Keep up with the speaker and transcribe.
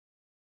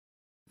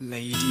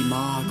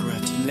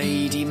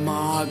Lady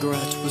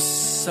Margaret was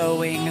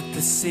sewing at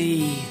the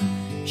sea.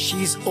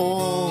 She's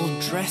all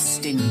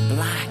dressed in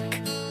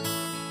black.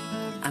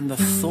 And the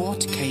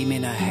thought came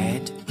in her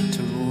head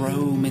to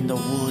roam in the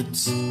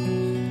woods,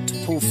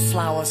 to pull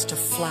flowers to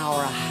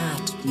flower a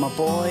hat, my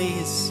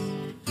boys,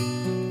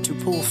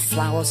 to pull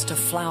flowers to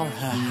flower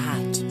her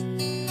hat.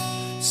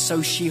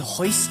 So she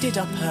hoisted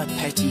up her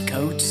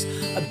petticoats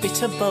a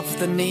bit above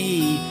the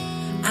knee,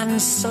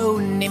 and so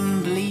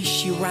nimbly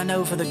she ran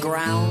over the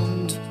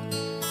ground.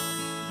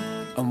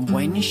 And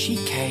when she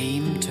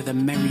came to the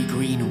merry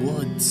green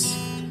woods,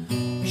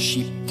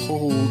 she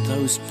pulled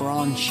those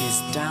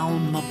branches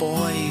down, my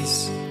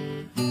boys.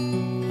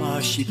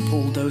 Oh, she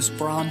pulled those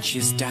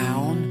branches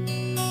down.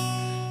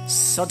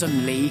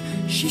 Suddenly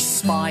she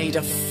spied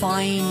a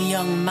fine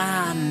young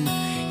man.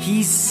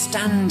 He's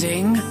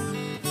standing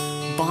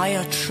by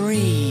a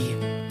tree.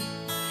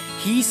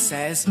 He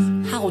says,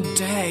 "How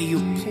dare you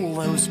pull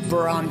those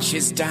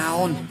branches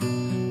down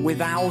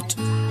without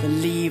the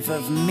leave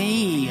of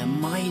me,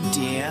 my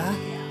dear?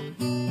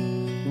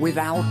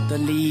 Without the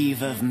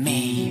leave of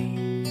me."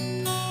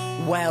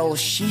 Well,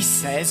 she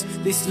says,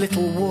 "This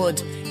little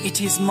wood,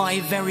 it is my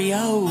very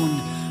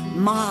own.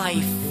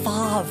 My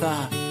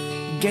father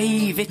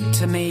gave it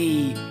to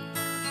me.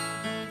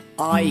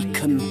 I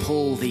can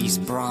pull these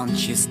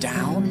branches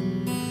down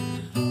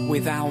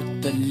without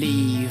the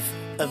leave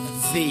of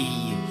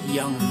thee,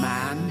 young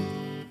man.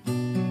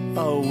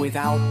 Oh,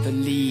 without the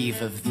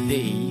leave of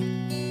thee."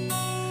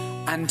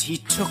 And he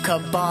took her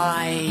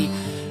by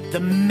the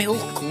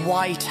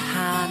milk-white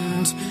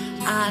hand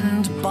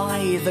and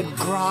by the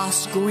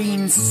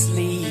grass-green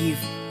sleeve.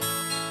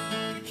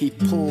 He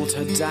pulled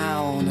her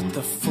down at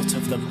the foot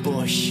of the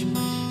bush.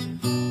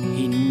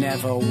 He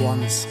never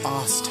once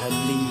asked her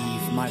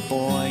leave, my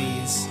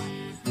boys.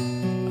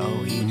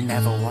 Oh, he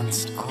never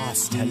once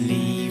asked her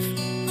leave.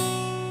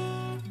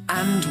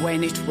 And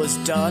when it was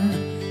done,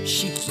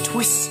 she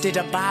twisted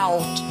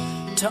about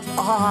to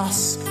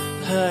ask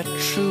her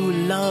true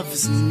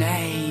love's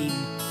name.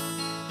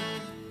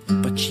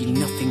 But she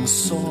nothing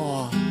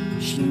saw,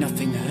 she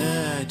nothing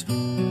heard,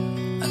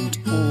 and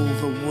all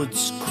the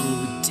woods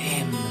grew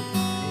dim.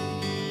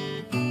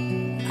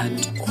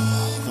 And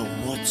all the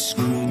woods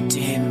grew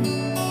dim.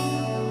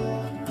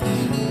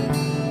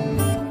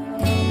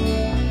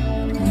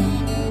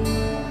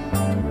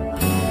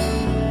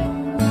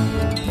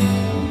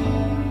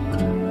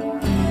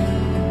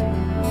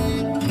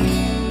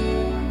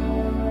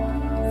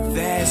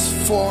 There's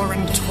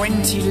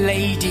 24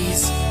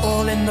 ladies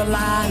all in the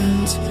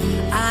land,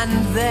 and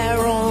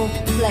they're all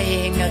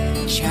playing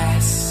at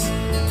chess,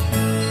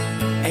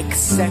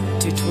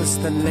 except it was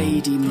the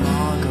Lady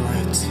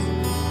Margaret.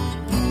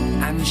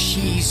 And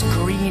she's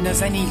green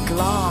as any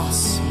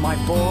glass, my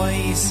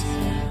boys.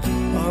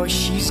 Oh,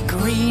 she's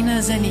green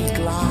as any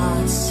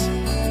glass.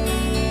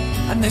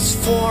 And there's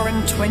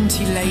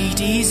 24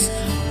 ladies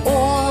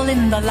all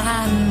in the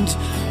land,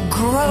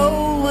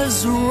 grow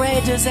as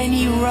red as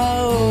any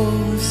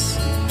rose,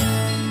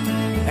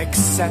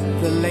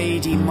 except the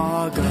Lady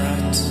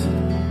Margaret.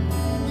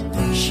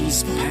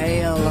 She's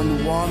pale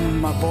and wan,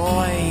 my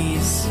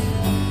boys.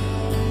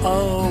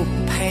 Oh,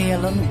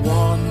 pale and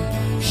wan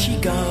she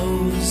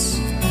goes.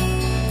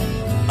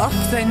 Up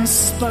then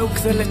spoke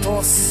the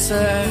little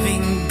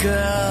serving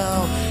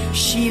girl.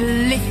 She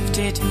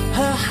lifted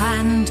her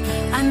hand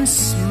and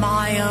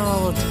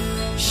smiled.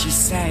 She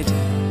said,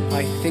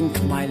 "I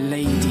think my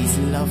lady's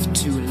loved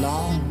too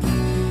long,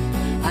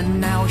 and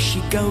now she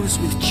goes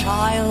with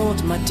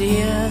child, my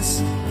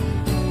dears.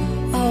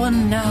 Oh,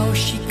 and now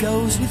she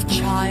goes with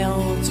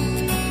child."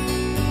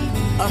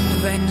 Up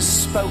then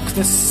spoke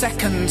the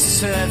second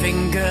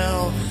serving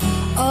girl.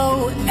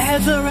 "Oh,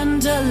 ever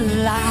and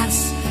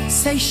alas,"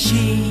 say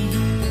she,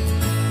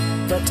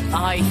 "but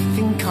I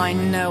think I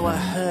know a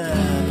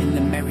herb in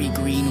the merry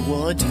green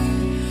wood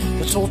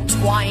that'll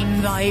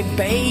twine thy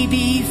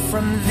baby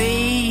from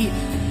thee.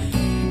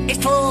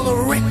 It'll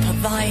rip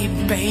thy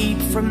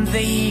babe from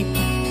thee."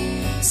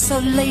 So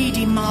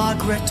Lady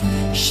Margaret,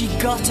 she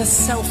got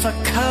herself a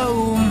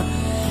comb.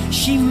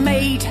 She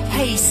made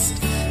haste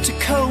to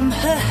comb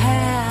her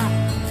hair,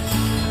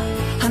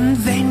 and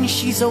then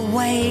she's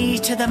away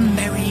to the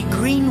merry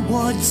green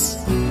woods,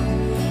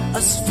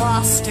 as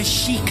fast as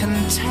she can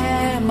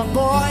tear, my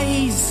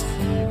boys,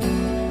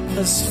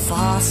 as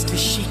fast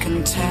as she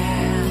can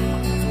tear.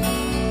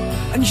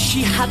 And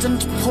she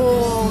hadn't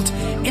pulled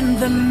in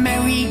the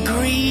merry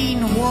green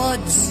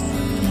woods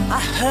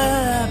a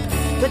herb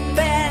that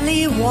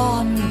barely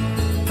won,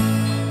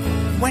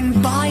 when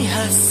by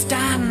her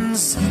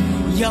stands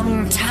young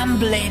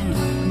Tamlin.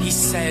 He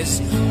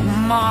says,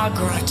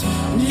 "Margaret,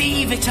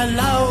 leave it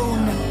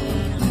alone.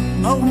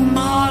 Oh,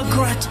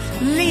 Margaret,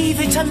 leave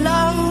it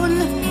alone.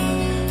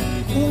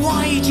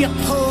 Why'd you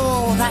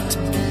pull that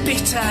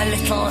bitter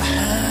little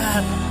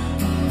herb?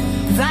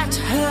 That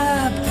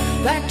herb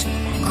that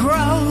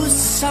grows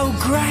so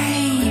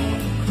grey,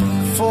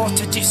 for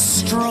to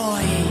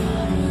destroy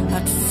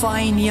that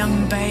fine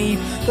young babe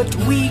that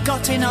we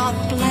got in our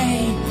play,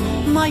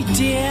 my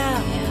dear.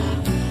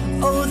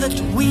 Oh, that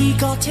we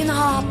got in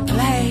our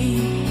play.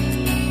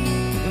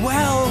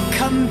 Well,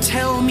 come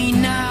tell me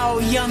now,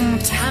 young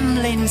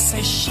Tamlin,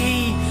 says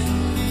she,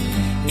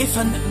 if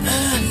an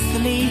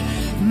earthly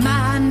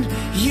man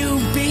you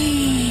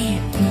be.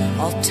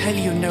 I'll tell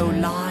you no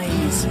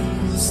lies,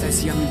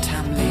 says young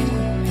Tamlin.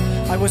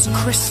 I was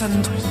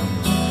christened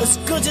as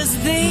good as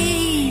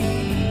thee.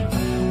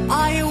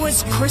 I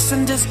was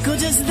christened as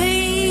good as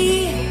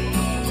thee.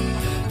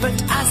 But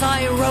as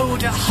I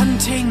rode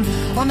a-hunting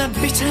on a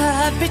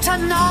bitter, bitter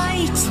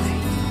night,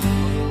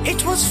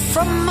 it was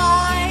from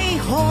my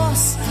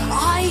horse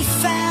I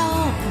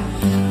fell,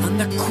 and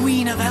the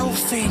Queen of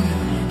Elfin,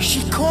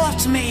 she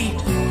caught me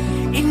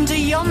into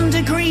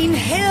yonder green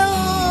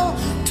hill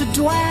to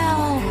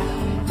dwell.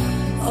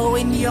 Oh,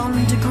 in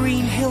yonder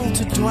green hill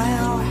to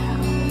dwell.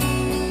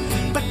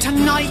 But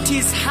tonight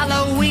is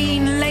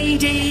Halloween,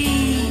 lady.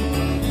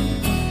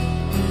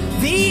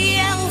 The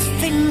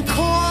Elfin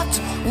court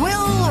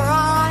will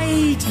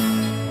ride,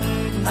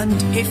 and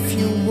if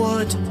you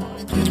would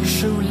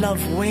true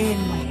love win,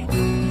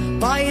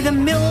 by the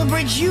mill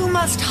bridge you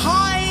must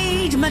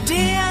hide, my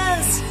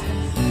dears.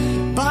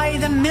 By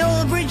the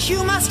mill bridge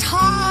you must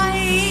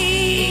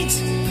hide.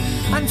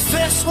 And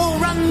first we'll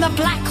run the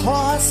black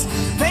horse,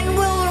 then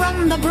we'll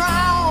run the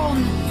brown,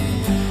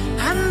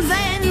 and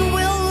then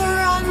we'll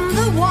run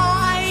the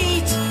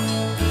white.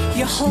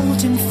 You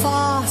hold him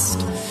fast,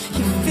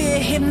 you fear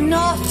him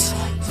not,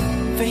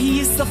 for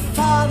he is the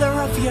father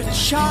of your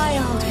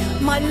child,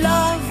 my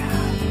love.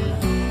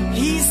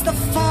 He's the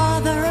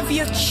father of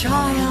your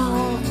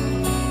child.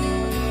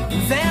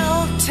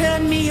 They'll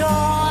turn me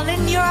all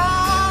in your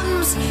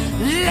arms,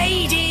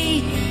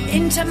 lady,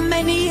 into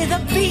many the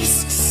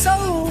beasts so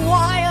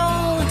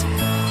wild.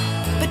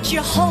 But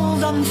you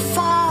hold on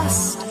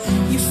fast,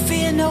 you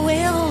fear no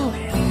ill.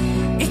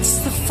 It's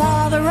the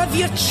father of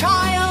your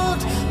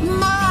child,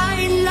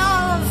 my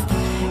love.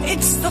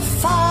 It's the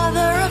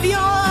father of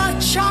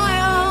your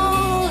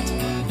child.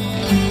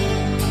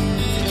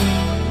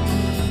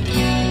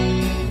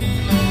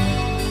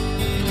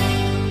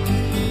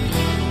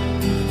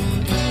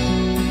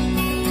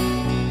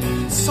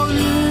 So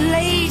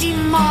Lady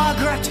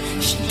Margaret,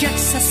 she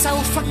gets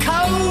herself a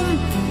comb.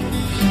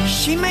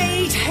 She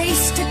made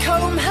haste to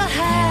comb her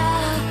hair.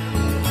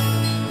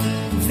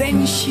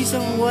 Then she's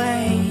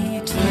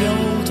away to the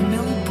old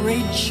mill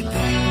bridge,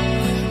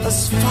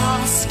 as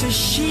fast as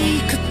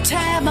she could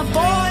tear, my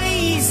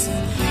boys,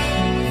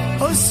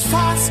 as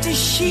fast as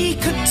she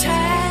could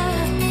tear.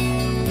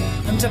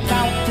 And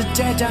about the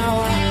dead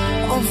hour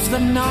of the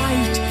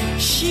night,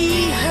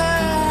 she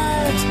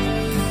heard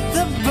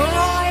the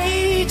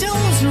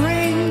bridles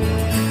ring.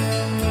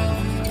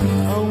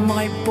 Oh,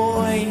 my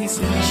boys,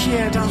 it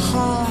cheered her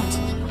heart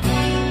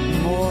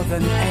more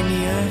than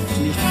any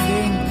earthly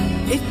thing.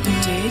 It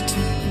did,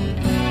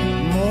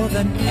 more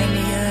than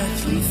any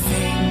earthly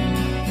thing.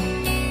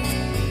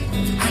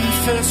 And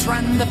first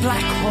ran the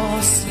black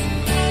horse,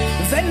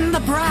 then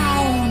the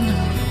brown,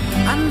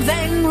 and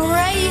then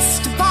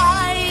raced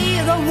by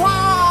the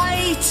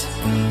white.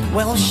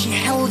 Well, she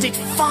held it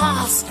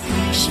fast,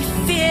 she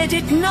feared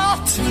it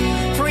not,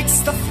 for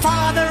it's the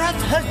father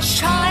of her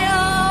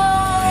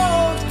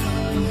child.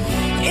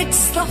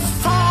 It's the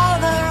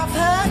father of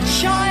her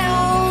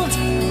child.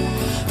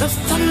 The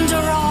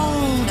thunder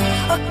rolled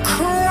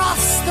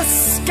across the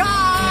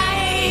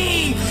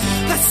sky,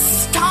 the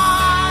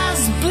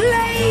stars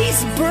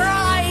blaze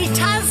bright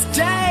as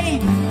day.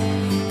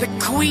 The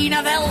Queen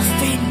of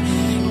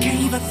Elfin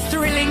gave a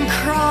thrilling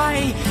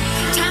cry.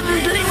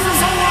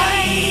 Tamlin's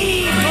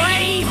away,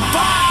 brave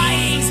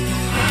boys,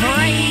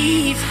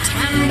 brave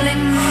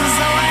Tamlin's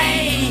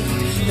away.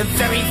 The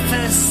very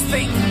first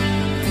thing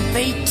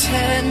they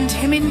turned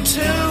him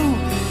into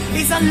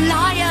is a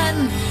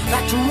lion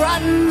that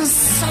runs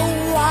so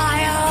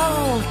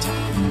wild.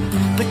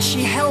 But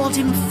she held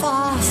him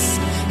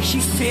fast, she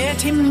feared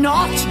him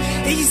not.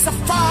 He's the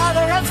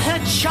father of her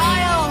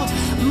child,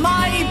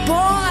 my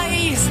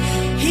boys.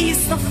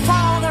 He's the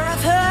father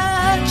of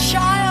her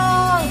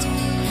child.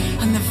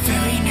 And the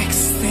very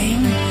next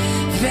thing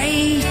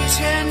they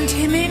turned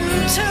him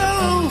into,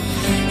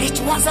 it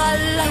was a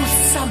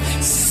loathsome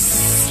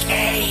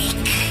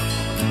snake.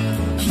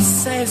 He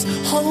says,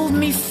 hold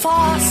me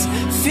fast,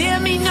 fear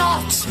me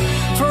not,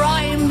 for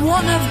I am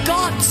one of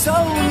God's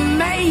own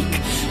make,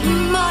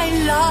 my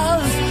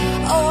love.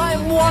 Oh,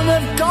 I'm one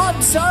of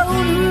God's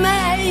own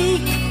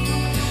make.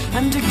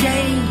 And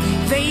again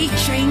they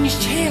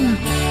changed him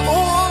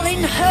all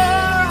in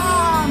her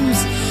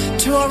arms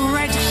to a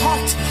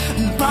red-hot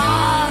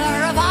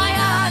bar of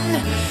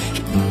iron.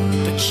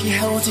 But she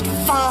held it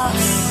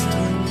fast,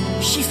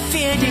 she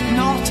feared it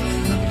not.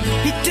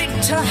 It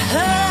did to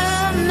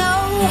her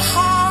no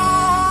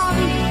harm.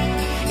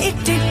 It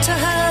did to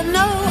her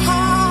no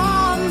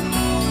harm.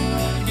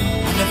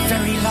 And the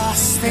very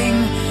last thing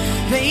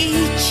they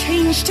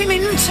changed him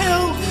into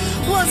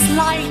was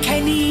like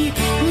any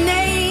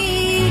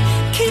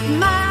naked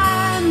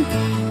man.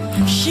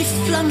 She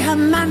flung her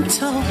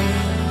mantle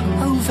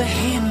over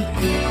him.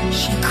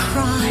 She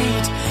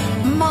cried,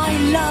 my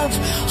love,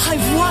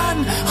 I've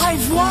won,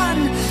 I've won.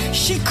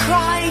 She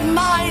cried,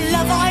 my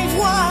love, I've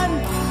won.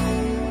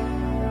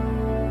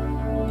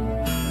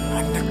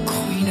 And the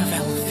Queen of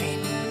Elfin,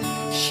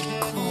 she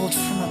called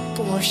from a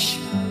bush.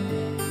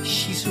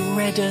 She's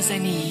red as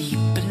any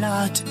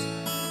blood.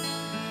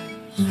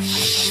 I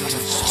should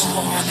have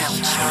torn out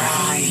your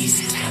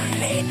eyes,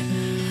 Tamlin,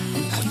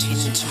 and put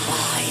into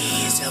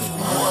eyes of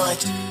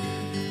wood.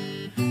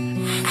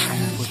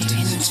 And put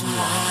into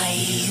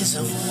eyes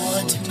of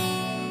wood.